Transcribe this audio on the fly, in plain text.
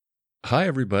Hi,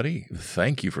 everybody.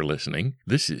 Thank you for listening.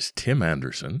 This is Tim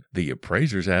Anderson, the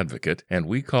appraiser's advocate, and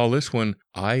we call this one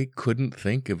I Couldn't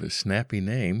Think of a Snappy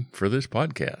Name for This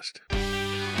Podcast.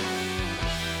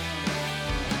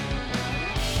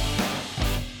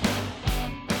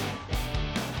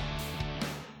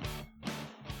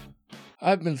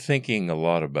 I've been thinking a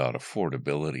lot about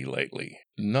affordability lately.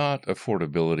 Not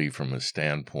affordability from a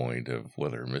standpoint of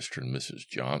whether Mr. and Mrs.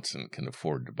 Johnson can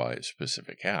afford to buy a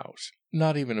specific house.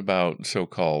 Not even about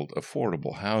so-called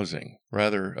affordable housing.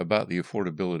 Rather, about the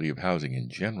affordability of housing in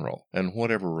general, and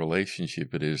whatever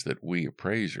relationship it is that we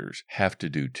appraisers have to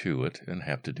do to it and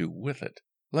have to do with it.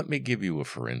 Let me give you a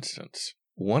for instance.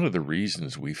 One of the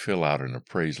reasons we fill out an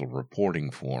appraisal reporting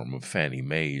form of Fannie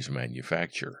Mae's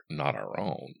manufacture, not our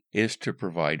own, is to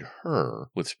provide her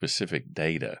with specific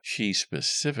data she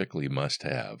specifically must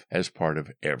have as part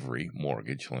of every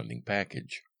mortgage lending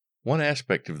package. One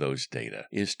aspect of those data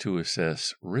is to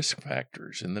assess risk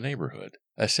factors in the neighborhood.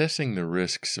 Assessing the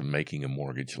risks of making a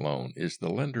mortgage loan is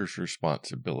the lender's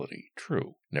responsibility,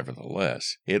 true.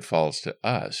 Nevertheless, it falls to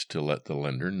us to let the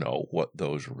lender know what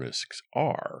those risks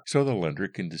are, so the lender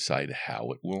can decide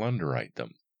how it will underwrite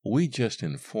them. We just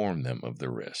inform them of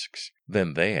the risks.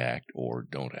 Then they act or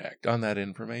don't act on that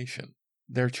information.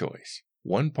 Their choice.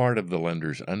 One part of the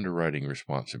lender's underwriting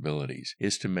responsibilities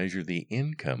is to measure the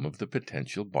income of the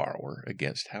potential borrower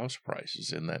against house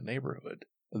prices in that neighborhood.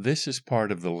 This is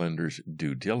part of the lender's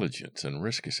due diligence and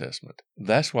risk assessment.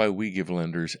 That's why we give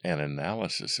lenders an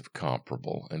analysis of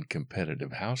comparable and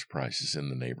competitive house prices in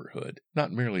the neighborhood,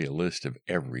 not merely a list of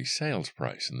every sales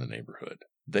price in the neighborhood.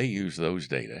 They use those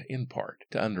data, in part,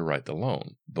 to underwrite the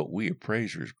loan, but we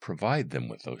appraisers provide them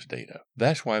with those data.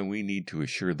 That's why we need to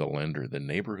assure the lender the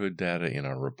neighborhood data in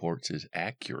our reports is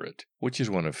accurate, which is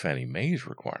one of Fannie Mae's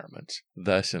requirements,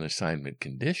 thus an assignment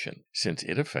condition, since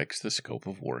it affects the scope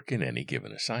of work in any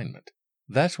given assignment.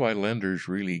 That's why lenders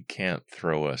really can't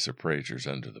throw us appraisers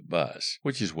under the bus,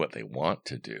 which is what they want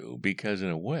to do, because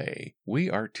in a way, we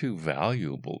are too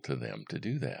valuable to them to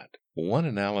do that. One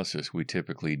analysis we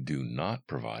typically do not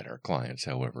provide our clients,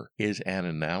 however, is an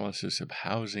analysis of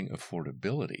housing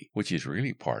affordability, which is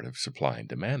really part of supply and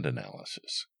demand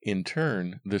analysis. In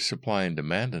turn, the supply and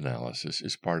demand analysis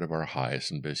is part of our highest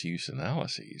and best use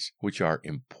analyses, which are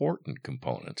important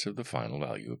components of the final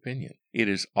value opinion. It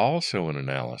is also an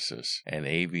analysis an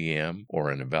AVM or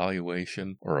an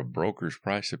evaluation or a broker's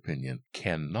price opinion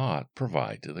cannot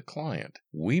provide to the client.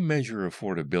 We measure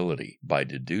affordability by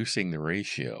deducing the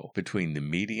ratio between the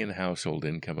median household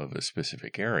income of a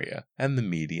specific area and the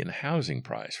median housing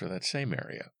price for that same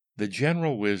area. The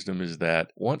general wisdom is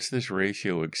that once this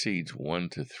ratio exceeds 1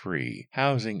 to 3,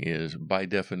 housing is, by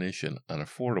definition,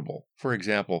 unaffordable. For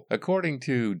example, according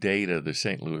to data the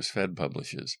St. Louis Fed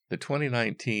publishes, the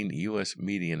 2019 U.S.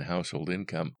 median household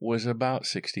income was about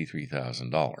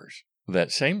 $63,000.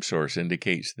 That same source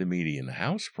indicates the median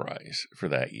house price for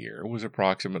that year was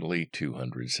approximately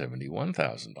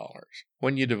 $271,000.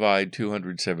 When you divide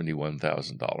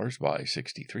 $271,000 by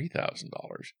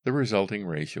 $63,000, the resulting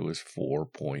ratio is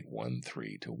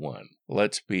 4.13 to 1.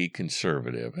 Let's be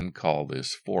conservative and call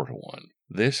this 4 to 1.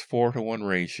 This 4 to 1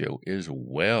 ratio is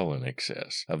well in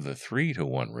excess of the 3 to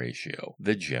 1 ratio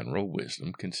the general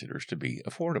wisdom considers to be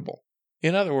affordable.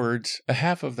 In other words, a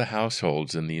half of the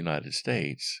households in the United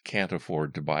States can't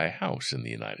afford to buy a house in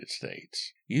the United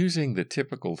States. Using the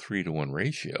typical 3 to 1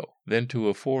 ratio, then to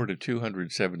afford a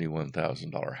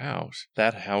 $271,000 house,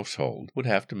 that household would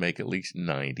have to make at least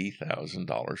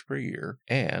 $90,000 per year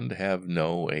and have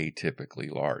no atypically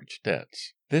large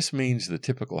debts. This means the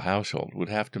typical household would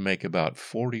have to make about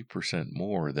 40%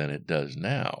 more than it does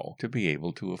now to be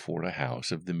able to afford a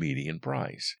house of the median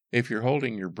price. If you're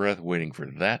holding your breath waiting for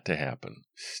that to happen,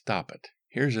 stop it.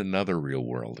 Here's another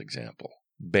real-world example.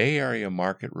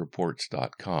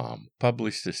 BayAreaMarketReports.com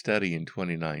published a study in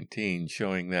 2019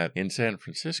 showing that in San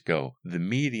Francisco, the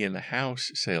median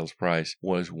house sales price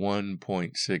was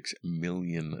 $1.6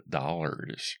 million,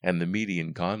 and the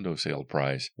median condo sale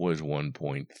price was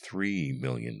 $1.3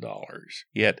 million.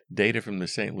 Yet, data from the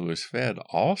St. Louis Fed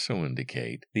also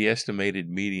indicate the estimated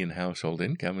median household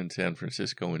income in San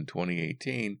Francisco in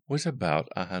 2018 was about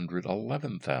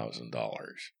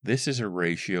 $111,000. This is a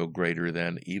ratio greater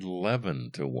than 11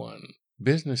 to 1.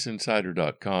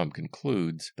 BusinessInsider.com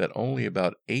concludes that only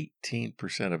about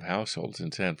 18% of households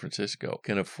in San Francisco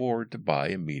can afford to buy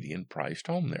a median-priced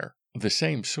home there. The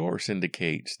same source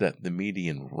indicates that the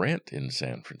median rent in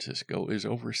San Francisco is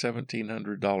over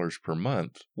 $1,700 per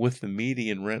month, with the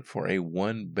median rent for a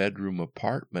one-bedroom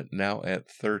apartment now at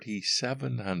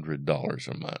 $3,700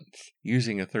 a month.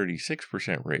 Using a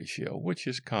 36% ratio, which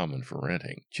is common for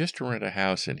renting, just to rent a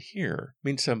house in here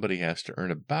means somebody has to earn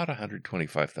about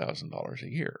 $125,000 a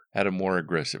year. At a more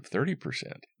aggressive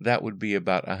 30%, that would be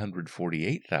about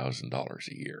 $148,000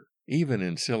 a year. Even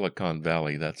in Silicon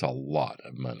Valley, that's a lot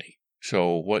of money.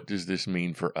 So what does this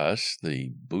mean for us,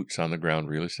 the boots-on-the-ground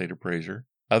real estate appraiser?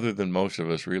 Other than most of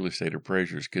us real estate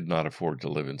appraisers could not afford to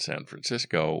live in San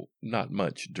Francisco, not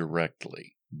much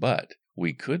directly. But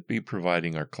we could be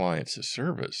providing our clients a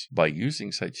service by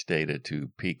using such data to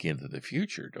peek into the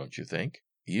future, don't you think?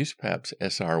 USPAP's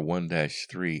SR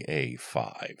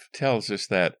 1-3A5 tells us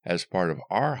that, as part of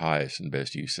our highest and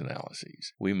best use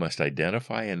analyses, we must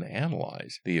identify and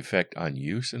analyze the effect on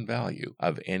use and value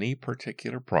of any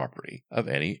particular property of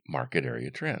any market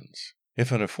area trends.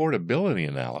 If an affordability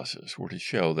analysis were to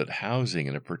show that housing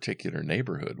in a particular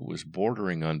neighborhood was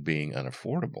bordering on being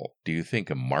unaffordable, do you think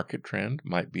a market trend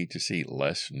might be to see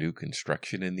less new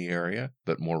construction in the area,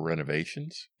 but more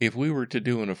renovations? If we were to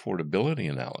do an affordability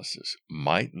analysis,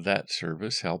 might that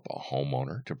service help a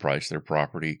homeowner to price their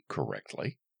property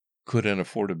correctly? Could an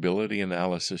affordability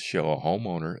analysis show a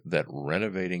homeowner that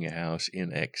renovating a house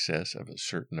in excess of a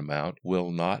certain amount will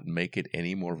not make it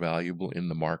any more valuable in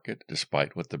the market,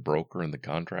 despite what the broker and the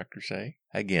contractor say?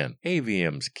 Again,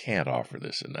 AVMs can't offer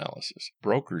this analysis.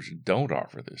 Brokers don't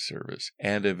offer this service,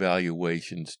 and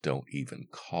evaluations don't even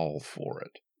call for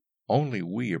it. Only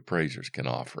we appraisers can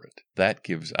offer it. That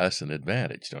gives us an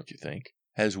advantage, don't you think?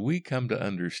 As we come to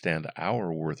understand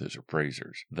our worth as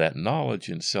appraisers, that knowledge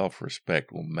and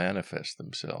self-respect will manifest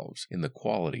themselves in the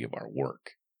quality of our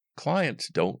work. Clients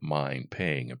don't mind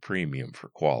paying a premium for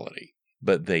quality,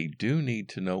 but they do need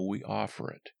to know we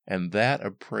offer it, and that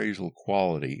appraisal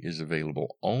quality is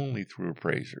available only through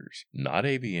appraisers, not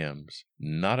AVMs,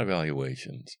 not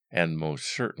evaluations, and most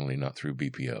certainly not through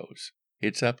BPOs.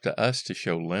 It's up to us to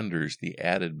show lenders the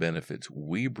added benefits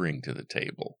we bring to the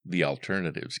table. The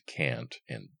alternatives can't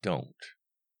and don't.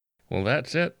 Well,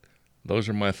 that's it. Those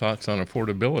are my thoughts on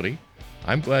affordability.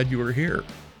 I'm glad you are here.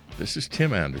 This is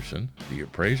Tim Anderson, the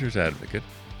Appraiser's Advocate.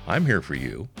 I'm here for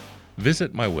you.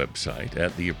 Visit my website at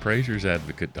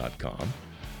theappraisersadvocate.com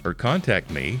or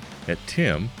contact me at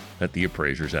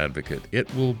tim@theappraisersadvocate.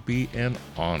 It will be an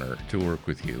honor to work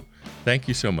with you. Thank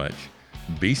you so much.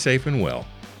 Be safe and well.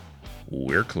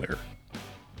 We're clear.